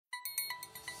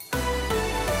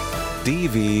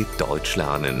DW Deutsch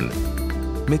lernen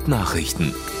mit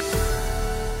Nachrichten.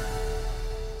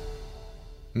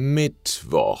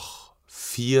 Mittwoch,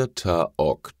 4.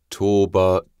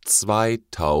 Oktober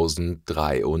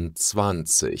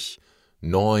 2023,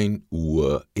 9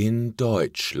 Uhr in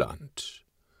Deutschland.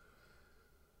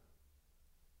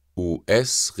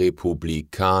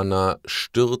 US-Republikaner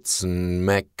stürzen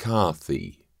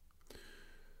McCarthy.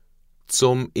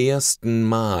 Zum ersten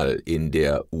Mal in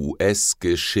der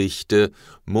US-Geschichte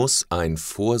muss ein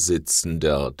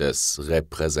Vorsitzender des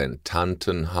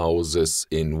Repräsentantenhauses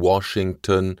in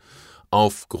Washington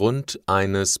aufgrund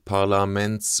eines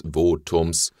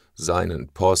Parlamentsvotums seinen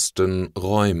Posten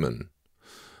räumen.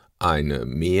 Eine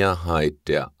Mehrheit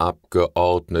der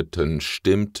Abgeordneten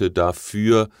stimmte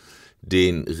dafür,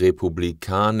 den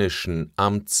republikanischen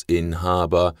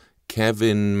Amtsinhaber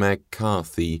Kevin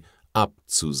McCarthy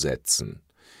abzusetzen.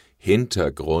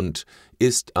 Hintergrund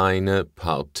ist eine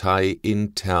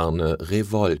parteiinterne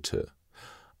Revolte.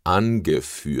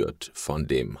 Angeführt von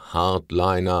dem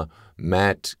Hardliner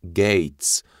Matt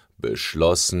Gaetz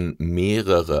beschlossen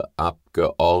mehrere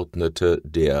Abgeordnete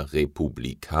der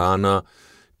Republikaner,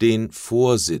 den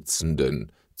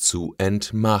Vorsitzenden zu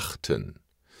entmachten.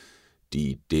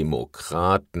 Die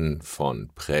Demokraten von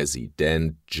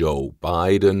Präsident Joe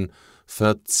Biden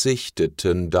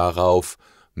verzichteten darauf,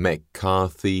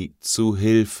 McCarthy zu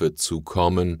Hilfe zu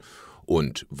kommen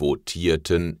und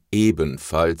votierten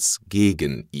ebenfalls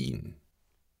gegen ihn.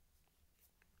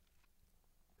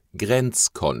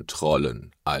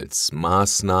 Grenzkontrollen als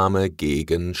Maßnahme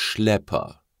gegen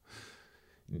Schlepper.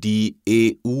 Die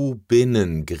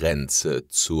EU-Binnengrenze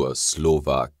zur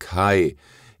Slowakei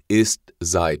ist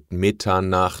seit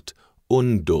Mitternacht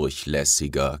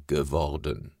undurchlässiger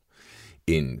geworden.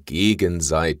 In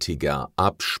gegenseitiger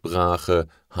Absprache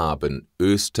haben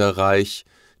Österreich,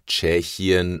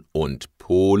 Tschechien und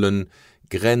Polen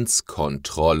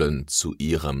Grenzkontrollen zu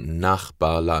ihrem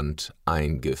Nachbarland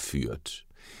eingeführt.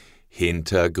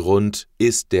 Hintergrund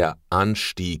ist der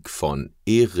Anstieg von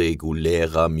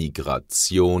irregulärer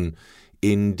Migration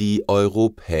in die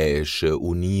Europäische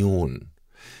Union.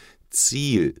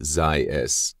 Ziel sei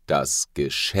es, das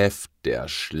Geschäft der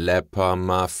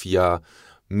Schleppermafia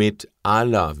mit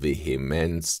aller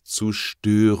Vehemenz zu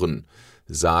stören,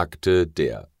 sagte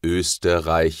der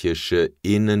österreichische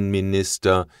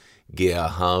Innenminister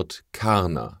Gerhard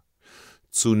Karner.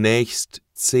 Zunächst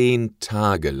 10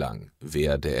 Tage lang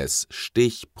werde es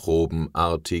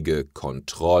stichprobenartige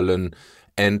Kontrollen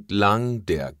entlang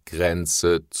der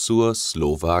Grenze zur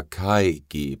Slowakei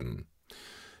geben.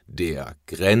 Der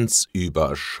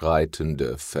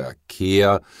grenzüberschreitende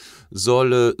Verkehr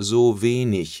solle so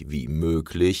wenig wie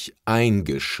möglich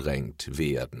eingeschränkt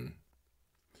werden.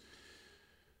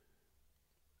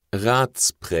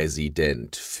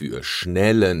 Ratspräsident für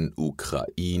schnellen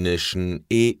ukrainischen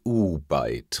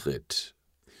EU-Beitritt.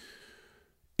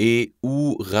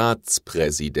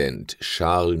 EU-Ratspräsident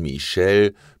Charles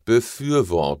Michel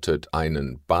befürwortet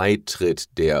einen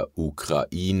Beitritt der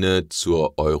Ukraine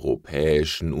zur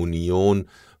Europäischen Union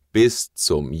bis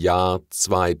zum Jahr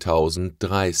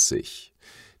 2030.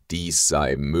 Dies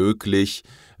sei möglich,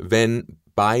 wenn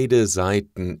beide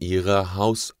Seiten ihre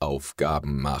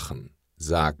Hausaufgaben machen,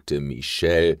 sagte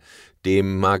Michel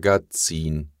dem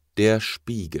Magazin Der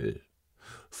Spiegel.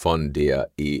 Von der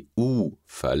EU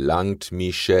verlangt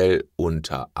Michel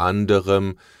unter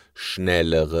anderem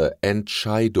schnellere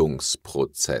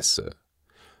Entscheidungsprozesse.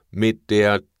 Mit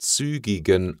der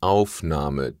zügigen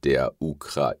Aufnahme der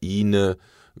Ukraine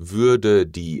würde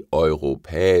die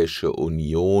Europäische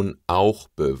Union auch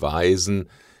beweisen,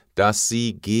 dass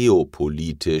sie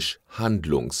geopolitisch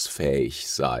handlungsfähig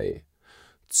sei.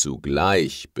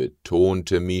 Zugleich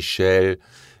betonte Michel,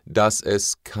 dass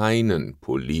es keinen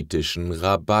politischen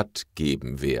Rabatt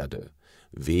geben werde,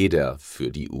 weder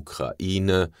für die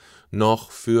Ukraine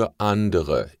noch für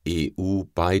andere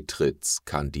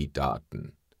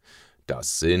EU-Beitrittskandidaten.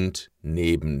 Das sind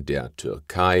neben der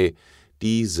Türkei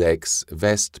die 6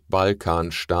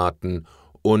 Westbalkanstaaten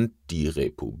und die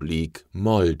Republik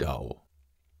Moldau.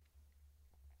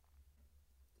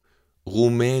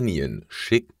 Rumänien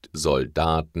schickt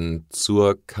Soldaten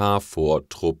zur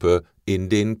KFOR-Truppe in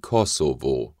den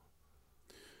Kosovo.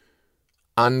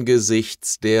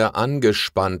 Angesichts der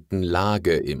angespannten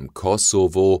Lage im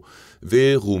Kosovo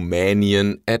will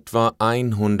Rumänien etwa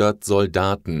 100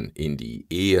 Soldaten in die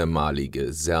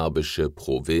ehemalige serbische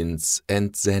Provinz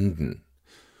entsenden.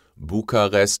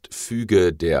 Bukarest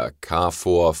füge der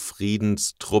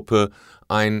KFOR-Friedenstruppe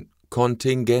ein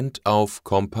Kontingent auf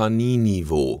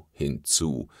Kompanieniveau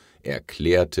hinzu,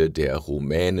 erklärte der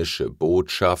rumänische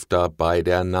Botschafter bei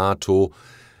der NATO,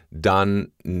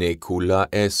 dann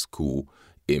Nicolaescu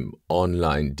im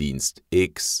Online-Dienst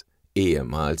X,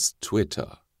 ehemals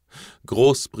Twitter.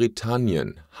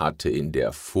 Großbritannien hatte in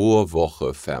der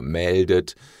Vorwoche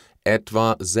vermeldet,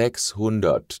 etwa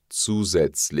 600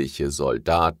 zusätzliche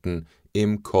Soldaten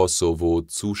im Kosovo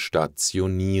zu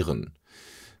stationieren.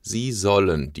 Sie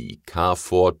sollen die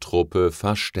KFOR-Truppe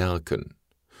verstärken.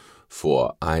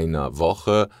 Vor einer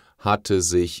Woche hatte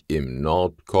sich im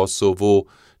Nordkosovo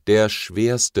der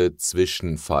schwerste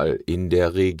Zwischenfall in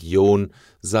der Region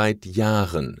seit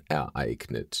Jahren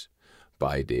ereignet.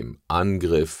 Bei dem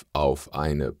Angriff auf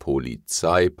eine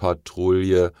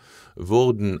Polizeipatrouille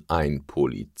wurden ein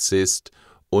Polizist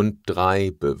und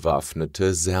 3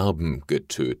 bewaffnete Serben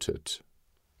getötet.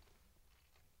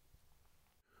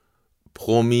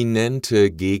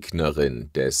 Prominente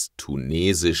Gegnerin des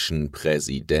tunesischen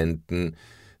Präsidenten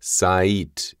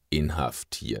Said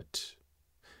inhaftiert.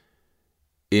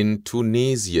 In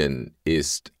Tunesien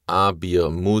ist Abir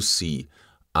Mussi,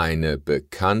 eine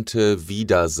bekannte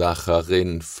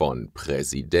Widersacherin von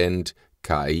Präsident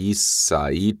Kais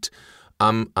Saied,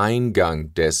 am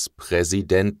Eingang des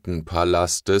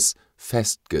Präsidentenpalastes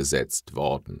festgesetzt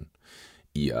worden.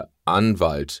 Ihr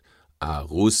Anwalt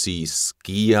Arussi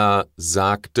Skia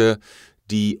sagte,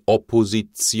 die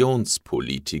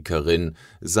Oppositionspolitikerin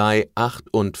sei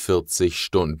 48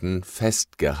 Stunden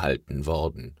festgehalten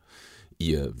worden.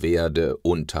 Ihr werde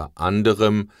unter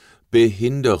anderem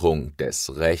Behinderung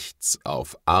des Rechts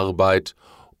auf Arbeit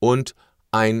und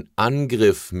ein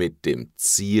Angriff mit dem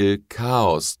Ziel,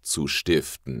 Chaos zu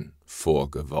stiften,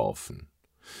 vorgeworfen.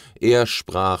 Er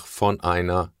sprach von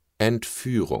einer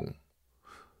Entführung.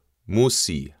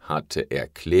 Mussi hatte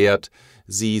erklärt,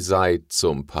 sie sei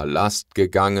zum Palast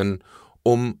gegangen,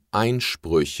 um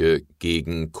Einsprüche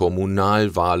gegen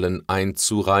Kommunalwahlen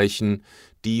einzureichen,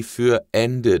 die für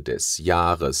Ende des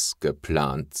Jahres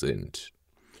geplant sind.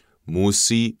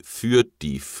 Mussi führt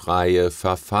die Freie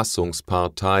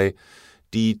Verfassungspartei,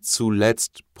 die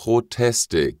zuletzt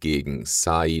Proteste gegen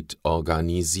Said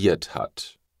organisiert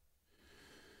hat.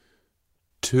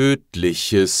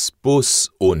 Tödliches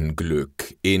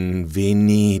Busunglück in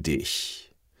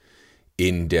Venedig.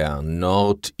 In der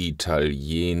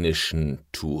norditalienischen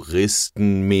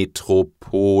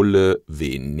Touristenmetropole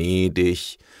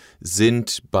Venedig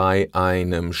sind bei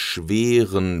einem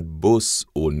schweren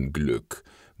Busunglück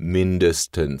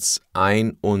mindestens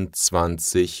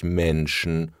 21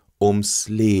 Menschen ums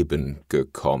Leben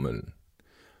gekommen.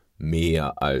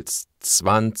 Mehr als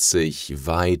 20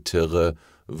 weitere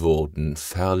wurden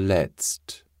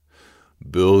verletzt.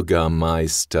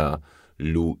 Bürgermeister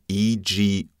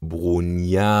Luigi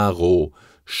Brugnaro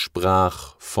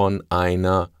sprach von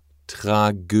einer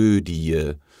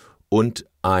Tragödie und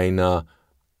einer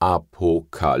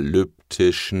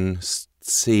apokalyptischen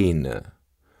Szene.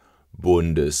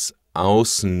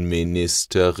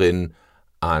 Bundesaußenministerin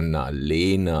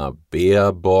Annalena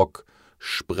Baerbock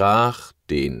sprach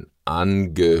den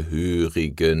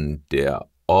Angehörigen der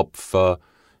Opfer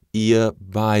ihr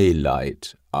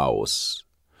Beileid aus.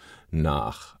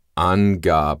 Nach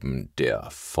Angaben der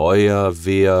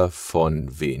Feuerwehr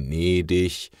von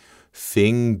Venedig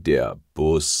fing der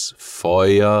Bus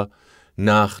Feuer,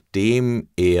 nachdem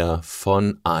er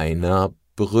von einer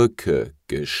Brücke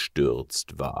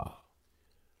gestürzt war.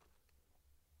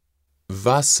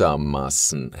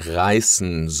 Wassermassen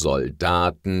reißen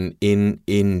Soldaten in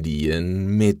Indien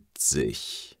mit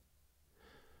sich.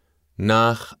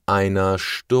 Nach einer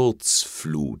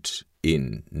Sturzflut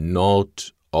in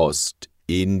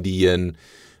Nordostindien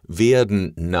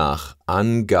werden nach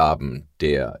Angaben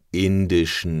der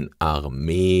indischen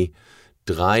Armee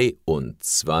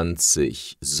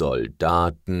 23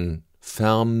 Soldaten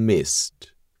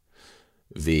vermisst.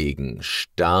 Wegen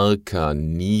starker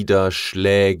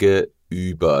Niederschläge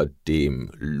über dem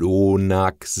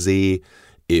Lonaksee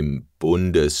im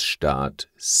Bundesstaat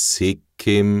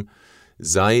Sikkim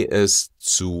sei es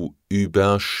zu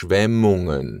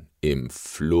Überschwemmungen im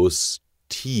Fluss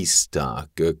Tista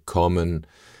gekommen,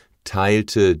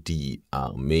 teilte die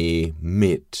Armee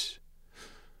mit.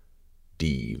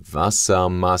 Die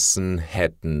Wassermassen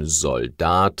hätten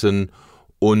Soldaten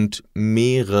und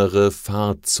mehrere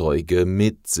Fahrzeuge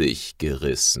mit sich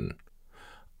gerissen.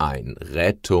 Ein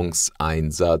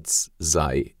Rettungseinsatz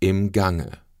sei im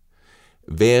Gange.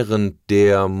 Während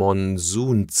der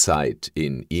Monsunzeit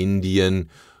in Indien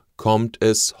kommt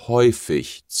es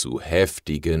häufig zu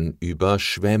heftigen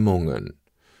Überschwemmungen.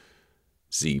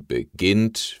 Sie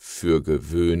beginnt für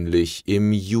gewöhnlich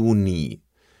im Juni.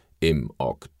 Im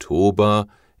Oktober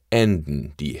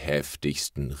enden die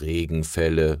heftigsten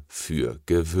Regenfälle für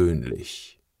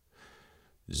gewöhnlich.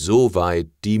 Soweit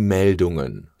die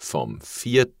Meldungen vom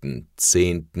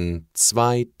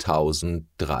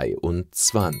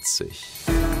 4.10.2023.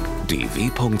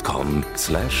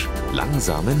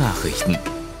 dw.com/langsame Nachrichten